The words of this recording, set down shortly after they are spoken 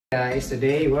Guys,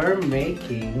 today we're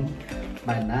making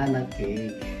banana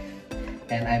cake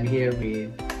and I'm here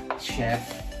with Chef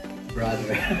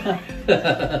Brother.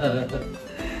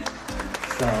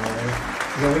 So,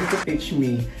 going to teach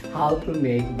me how to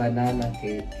make banana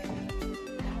cake.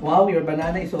 Wow, your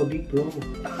banana is so big, bro.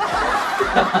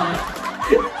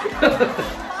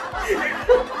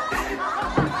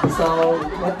 So,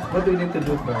 what do you need to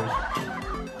do first?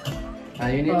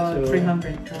 You need to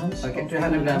 300 grams. Okay,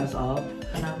 300 grams of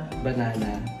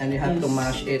banana, and you have to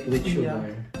mash it with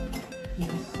sugar.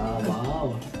 Yes. Oh,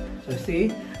 wow. So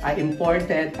see, I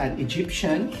imported an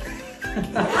Egyptian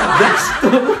just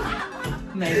to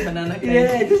make banana cake.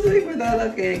 Yeah, just to make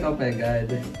banana cake. Oh my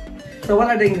god. So what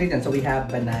are the ingredients? So we have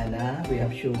banana, we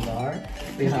have sugar,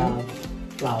 we have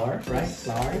flour, right?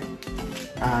 Flour.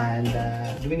 And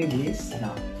do we need yeast?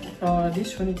 No.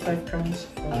 This 25 grams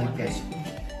for one recipe.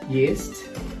 Yeast.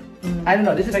 I don't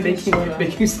know, this is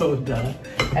baking soda.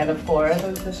 And of course,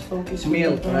 so just focus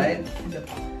milk, right? Yep.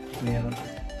 Milk.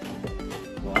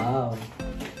 Wow.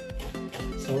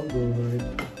 So good.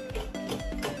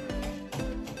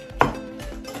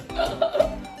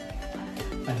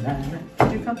 Banana.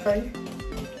 You can try.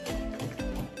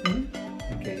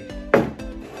 Okay.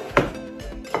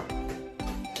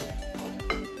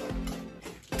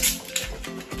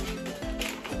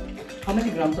 How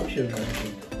many grams of sugar?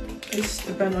 This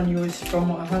depends on you. It's from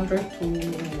 100 to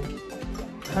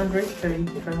 130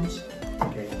 grams.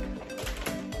 Okay.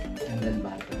 And then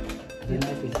butter. Then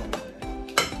I think.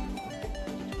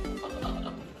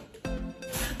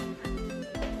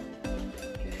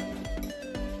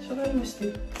 So I use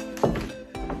it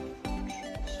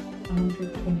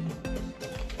 120.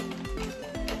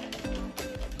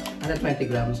 120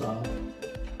 grams of.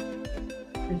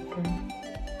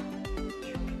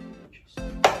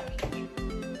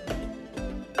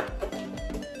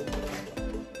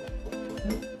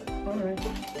 Alright.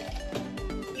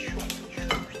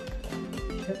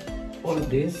 All of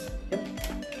this? Yep.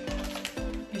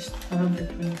 It's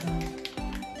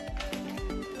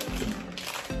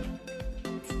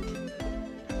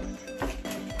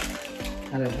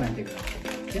 120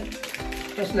 grams. Yep.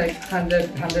 Just like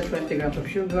 120 grams of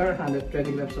sugar,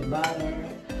 120 grams of butter.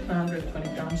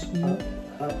 120 grams milk.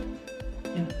 Yeah.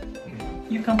 Okay.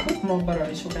 You can put more butter,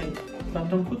 it's okay. But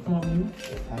don't put more milk.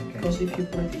 Okay. Because if you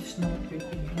put it, it's not good.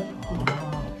 Oh, okay.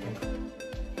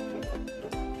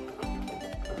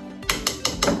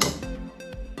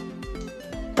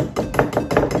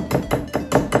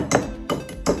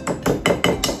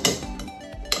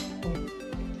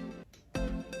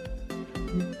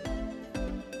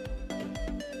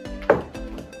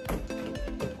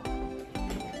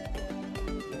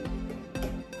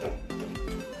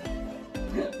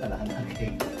 Banana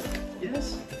cake.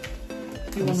 Yes.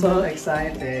 I'm so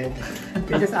excited.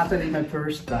 This is actually my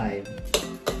first time.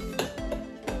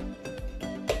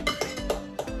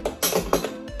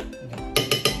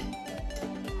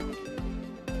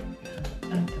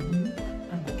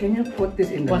 Can you put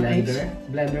this in the blender?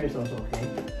 Blender is also okay.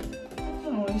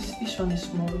 No, this one is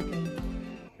more okay.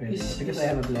 Really? Because I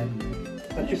have a blender.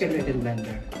 But you can do it in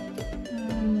blender.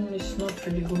 It's not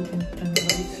really good in blender.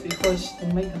 It's because to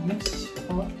make a mix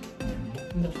hot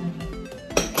in the blender.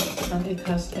 And it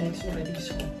has eggs already,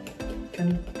 so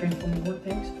can you bring for me what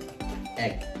eggs?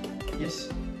 Egg. Yes.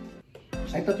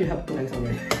 I thought you have 2 eggs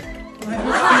already.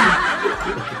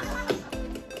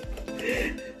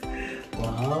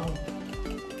 Wow.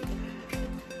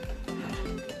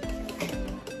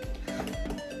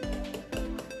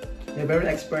 You're very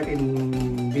expert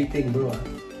in beating, bro.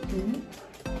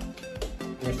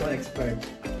 You're so expert.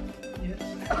 Yes.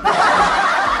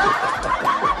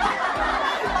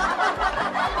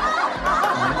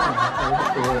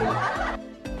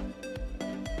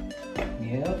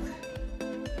 Milk.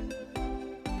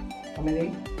 How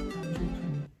many?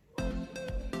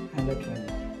 120.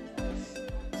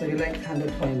 So you like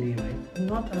 120, right?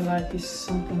 Not a lot is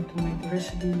something to make the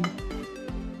recipe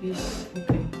is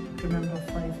okay. Remember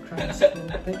 5 grams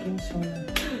of baking soda.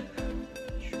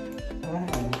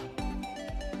 Wow.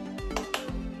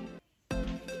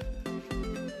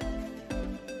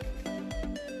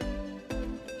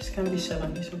 This can be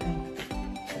 7, it's okay.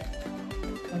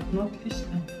 But not this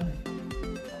time 5.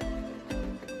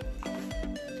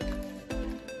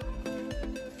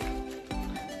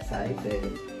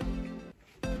 Excited.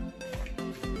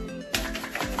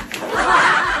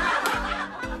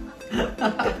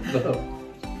 Bro.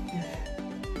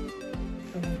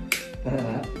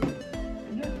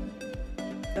 Yeah.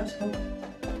 That's all.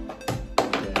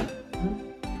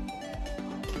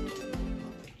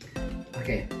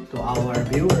 Okay, to our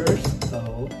viewers, so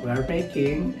we're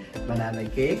making banana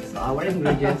cake. So our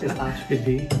ingredients is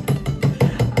actually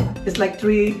it's like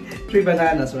three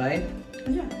bananas, right?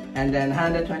 Yeah. And then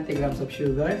 120 grams of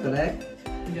sugar, correct?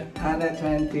 Yeah.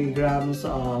 120 grams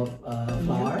of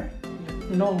flour.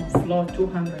 No, flour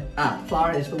 200.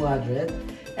 Flour is 200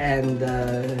 and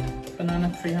Banana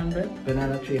 300.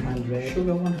 banana 300.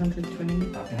 Sugar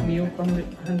 120. Okay. Milk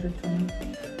 120.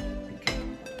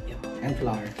 And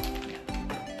flour.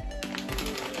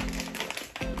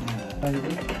 Okay.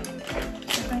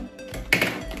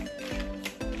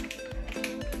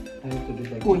 I need to do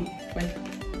like Uy, wait.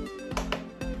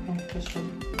 Oh, this one.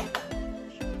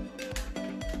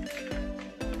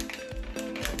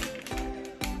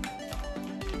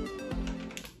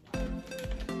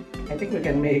 I think we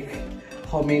can make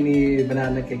how many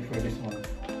banana cake for this one?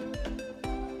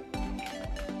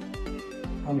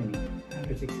 How many?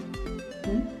 160.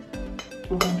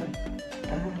 200. 200.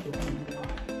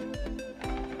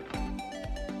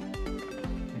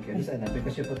 Okay, this enough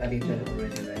because you put a little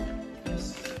already, right?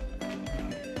 Yes.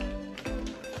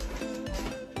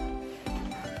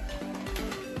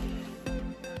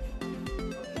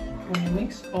 When you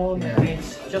mix all the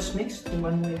mix, just mix to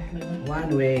one way.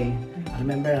 One way.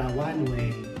 Remember, one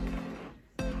way.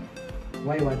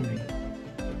 Why one way?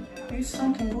 It's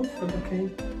something good for the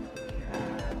cake.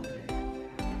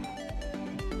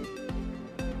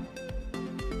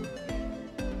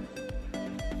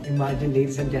 Imagine,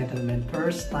 ladies and gentlemen,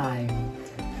 first time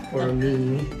for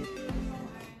me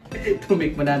to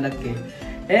make banana cake.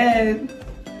 And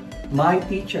my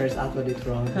teacher is actually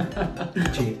from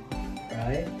Egypt,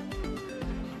 right?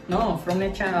 No, from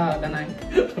Danang.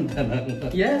 From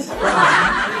Danang. Yes,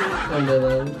 From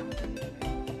Danang.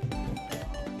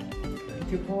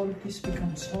 until all this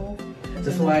becomes soft.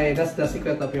 That's why, that's the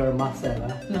secret of your muscle,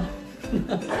 huh? No.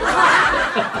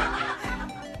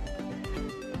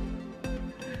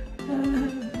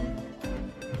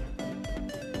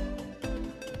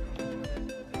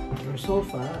 You're so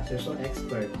fast, you're so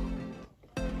expert.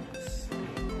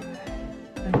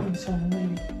 I think so,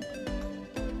 maybe.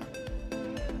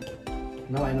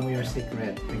 Now I know your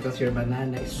secret because your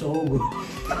banana is so good.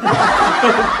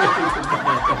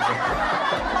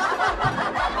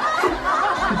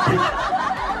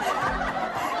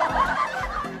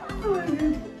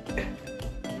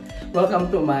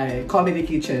 Welcome to my comedy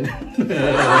kitchen.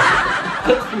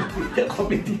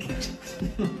 Comedy kitchen.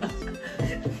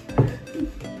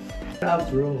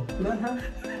 Abs, bro. Don't have.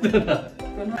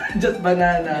 Just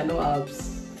banana, no abs.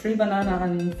 3 banana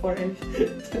and 4 eggs.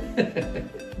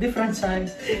 Different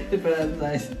size. Different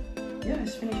size. Yeah,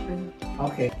 it's finished already.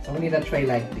 Okay, so we need a tray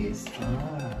like this.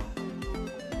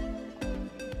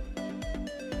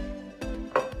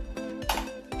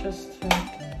 Just the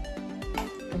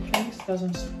cake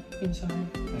doesn't stick inside.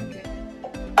 Okay.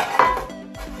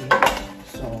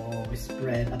 So we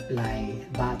spread, apply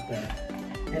butter.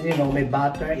 And you know, my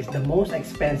butter is the most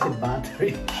expensive butter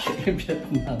in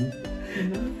Vietnam.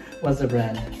 What's the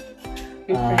brand?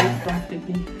 We pay it from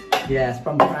Philippines. Yes,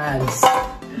 from France.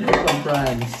 From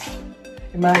France.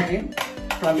 Imagine,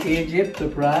 from Egypt to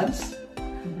France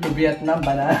to Vietnam,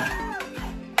 banana.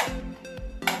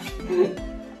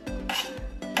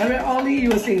 And we're only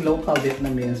using local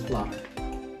Vietnamese flour.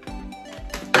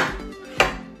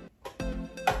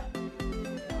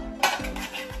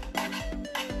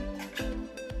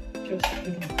 Just a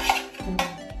little.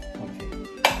 Okay.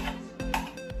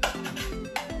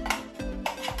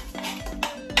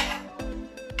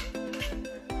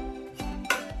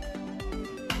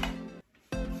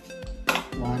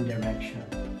 One Direction.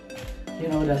 You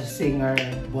know the singer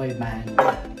boy band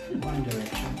One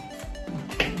Direction.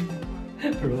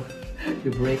 Bro,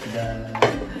 you break the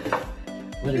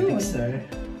mixer.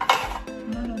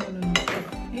 No.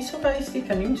 It's okay, still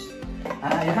can use.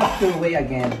 You have to weigh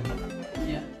again.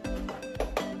 Yeah.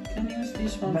 Can use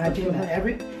this one. Imagine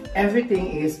everything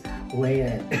is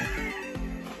weighed.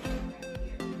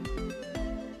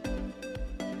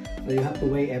 So you have to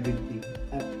weigh everything.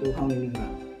 Up to how many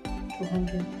grams?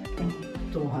 220.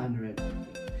 200.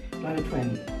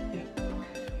 220. Yeah.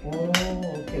 Oh,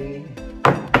 okay.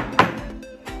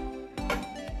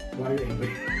 Why are you angry?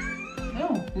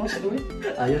 No, must do it.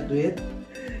 You do it?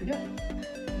 Yeah.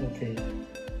 Okay.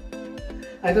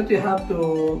 I thought you have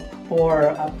to pour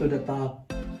up to the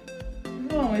top.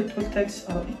 No, it will take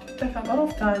a lot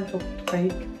of time to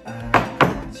bake.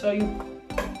 So you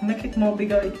make it more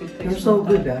bigger. It will take. You're so some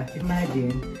good, time.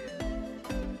 Imagine.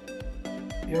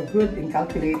 You're good in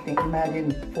calculating.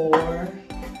 Imagine four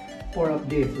of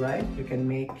this, right? You can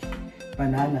make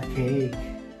banana cake.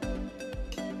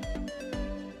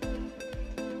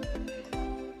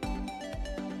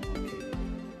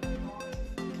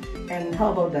 And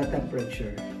how about the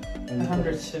temperature?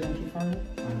 175.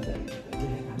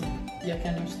 Yeah,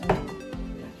 can you start?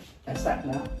 Let's start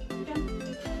now. Yeah.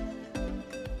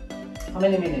 How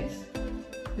many minutes?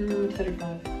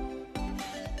 35.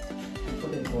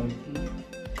 Put it 40.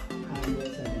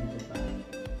 175.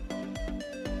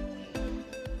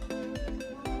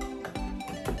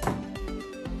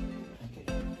 Okay.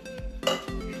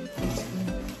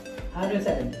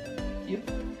 170. Yep.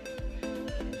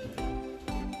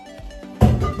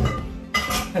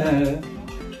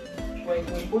 Wait,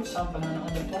 we put some banana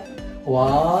on the top.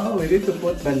 Wow, we need to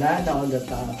put banana on the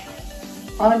top.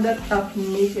 On the top,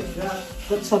 make it drop.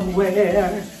 Put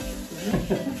somewhere.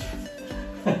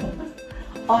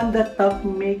 On the top,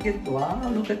 make it. Wow,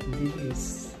 look at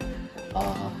this.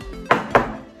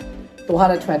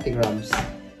 220 grams.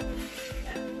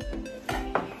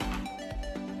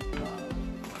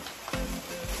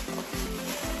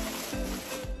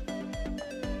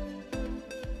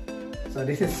 So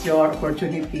this is your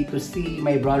opportunity to see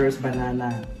my brother's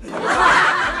banana.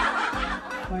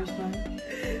 Where's mine?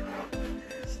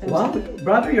 Wow,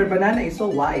 brother, your banana is so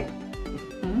white.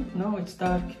 Hmm? No, it's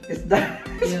dark. It's dark.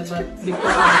 Yeah, but because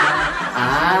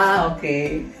Ah,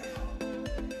 okay.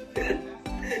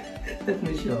 Let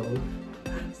me show.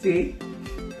 See?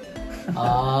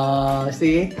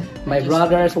 See? My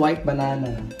brother's white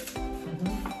banana.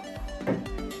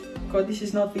 because this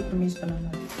is not Vietnamese banana.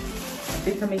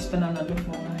 Vietnamese banana look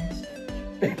more nice.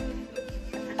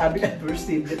 Have you ever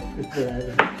seen it with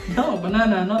banana? No,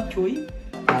 banana, not chewy.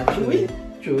 Chewy?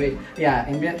 Chewy. Yeah,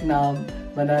 in Vietnam,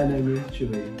 banana means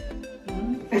chewy.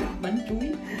 Bánh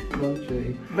chuối. Bang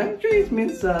chewy. Bang chewy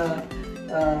means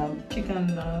Chicken.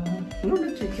 no,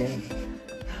 not chicken. It's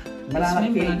Banana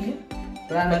same cake. banana,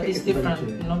 Banana but cake it's is bang different.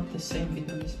 chewy. Not the same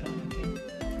Vietnamese banana cake.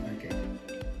 Okay.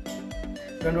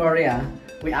 Don't worry,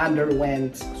 we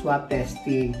underwent swab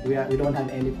testing. We don't have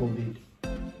any COVID.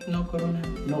 No corona.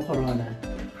 No corona.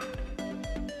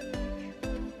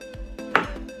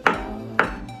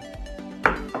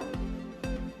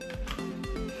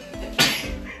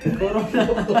 Corona.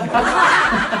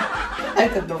 I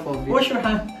said no COVID. Wash your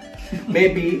hand.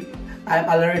 Maybe I'm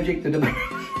allergic to the when I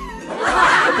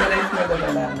smell the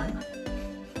banana.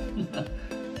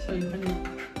 So you can.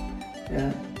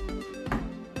 Yeah.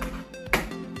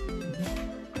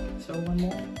 So one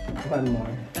more, One more.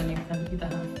 and you can eat a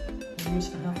half. You use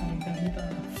a half, and you can eat a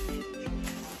half.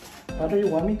 What do you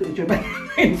want me to eat your banana?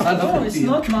 No, it's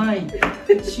not mine.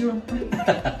 It's your.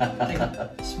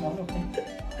 Take small, okay.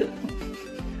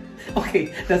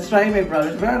 Okay, let's try my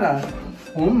brother's banana.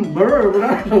 Brr,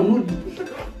 banana wood.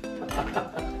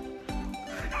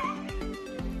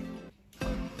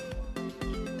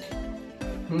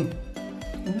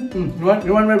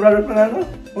 You want my brother's banana?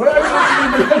 Where are you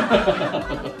eating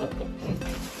banana?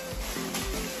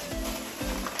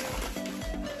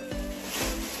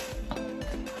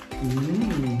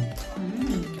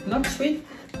 Not sweet.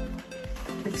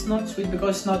 It's not sweet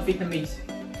because it's not Vietnamese.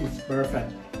 It's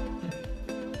perfect.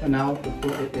 So now to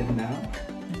put it in now.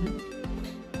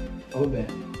 Oven.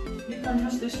 You can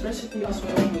use this recipe as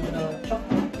well with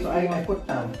chocolate. So I put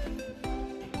down.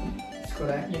 It's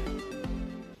correct? Yeah.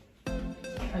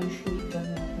 Are you sure it can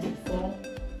fall?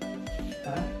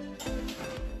 Huh?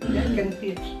 Yeah, you can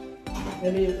fit.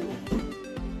 Maybe you...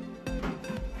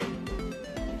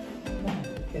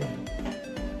 Okay.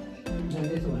 And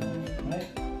this one, right?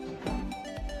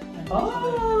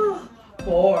 Oh!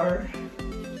 4.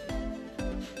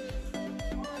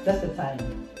 That's the time.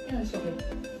 Yeah, it's okay.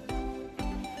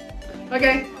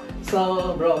 Okay.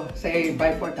 So, bro, say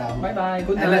bye for now. Bye bye.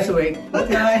 Good night. And let's wait. Good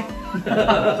night.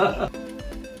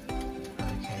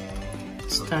 Okay.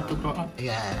 So, Start to grow up.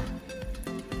 yeah.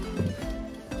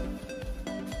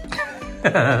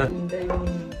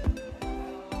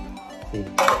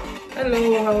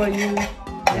 Hello, how are you?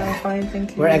 Yeah, fine,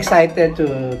 thank you. We're excited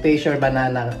to taste your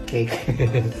banana cake.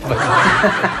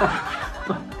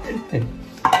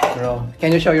 Bro,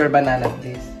 can you show your banana,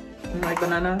 please? My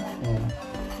banana.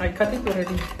 I cut it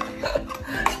already.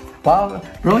 Wow,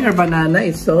 bro, your banana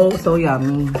is so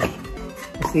yummy. You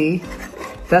see?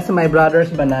 That's my brother's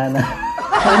banana.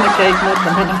 Banana cake, not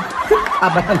banana.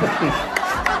 Banana cake.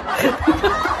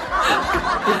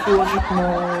 If you want it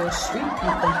more sweet,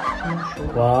 you can. I'm sure.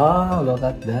 Wow, look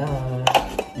at that.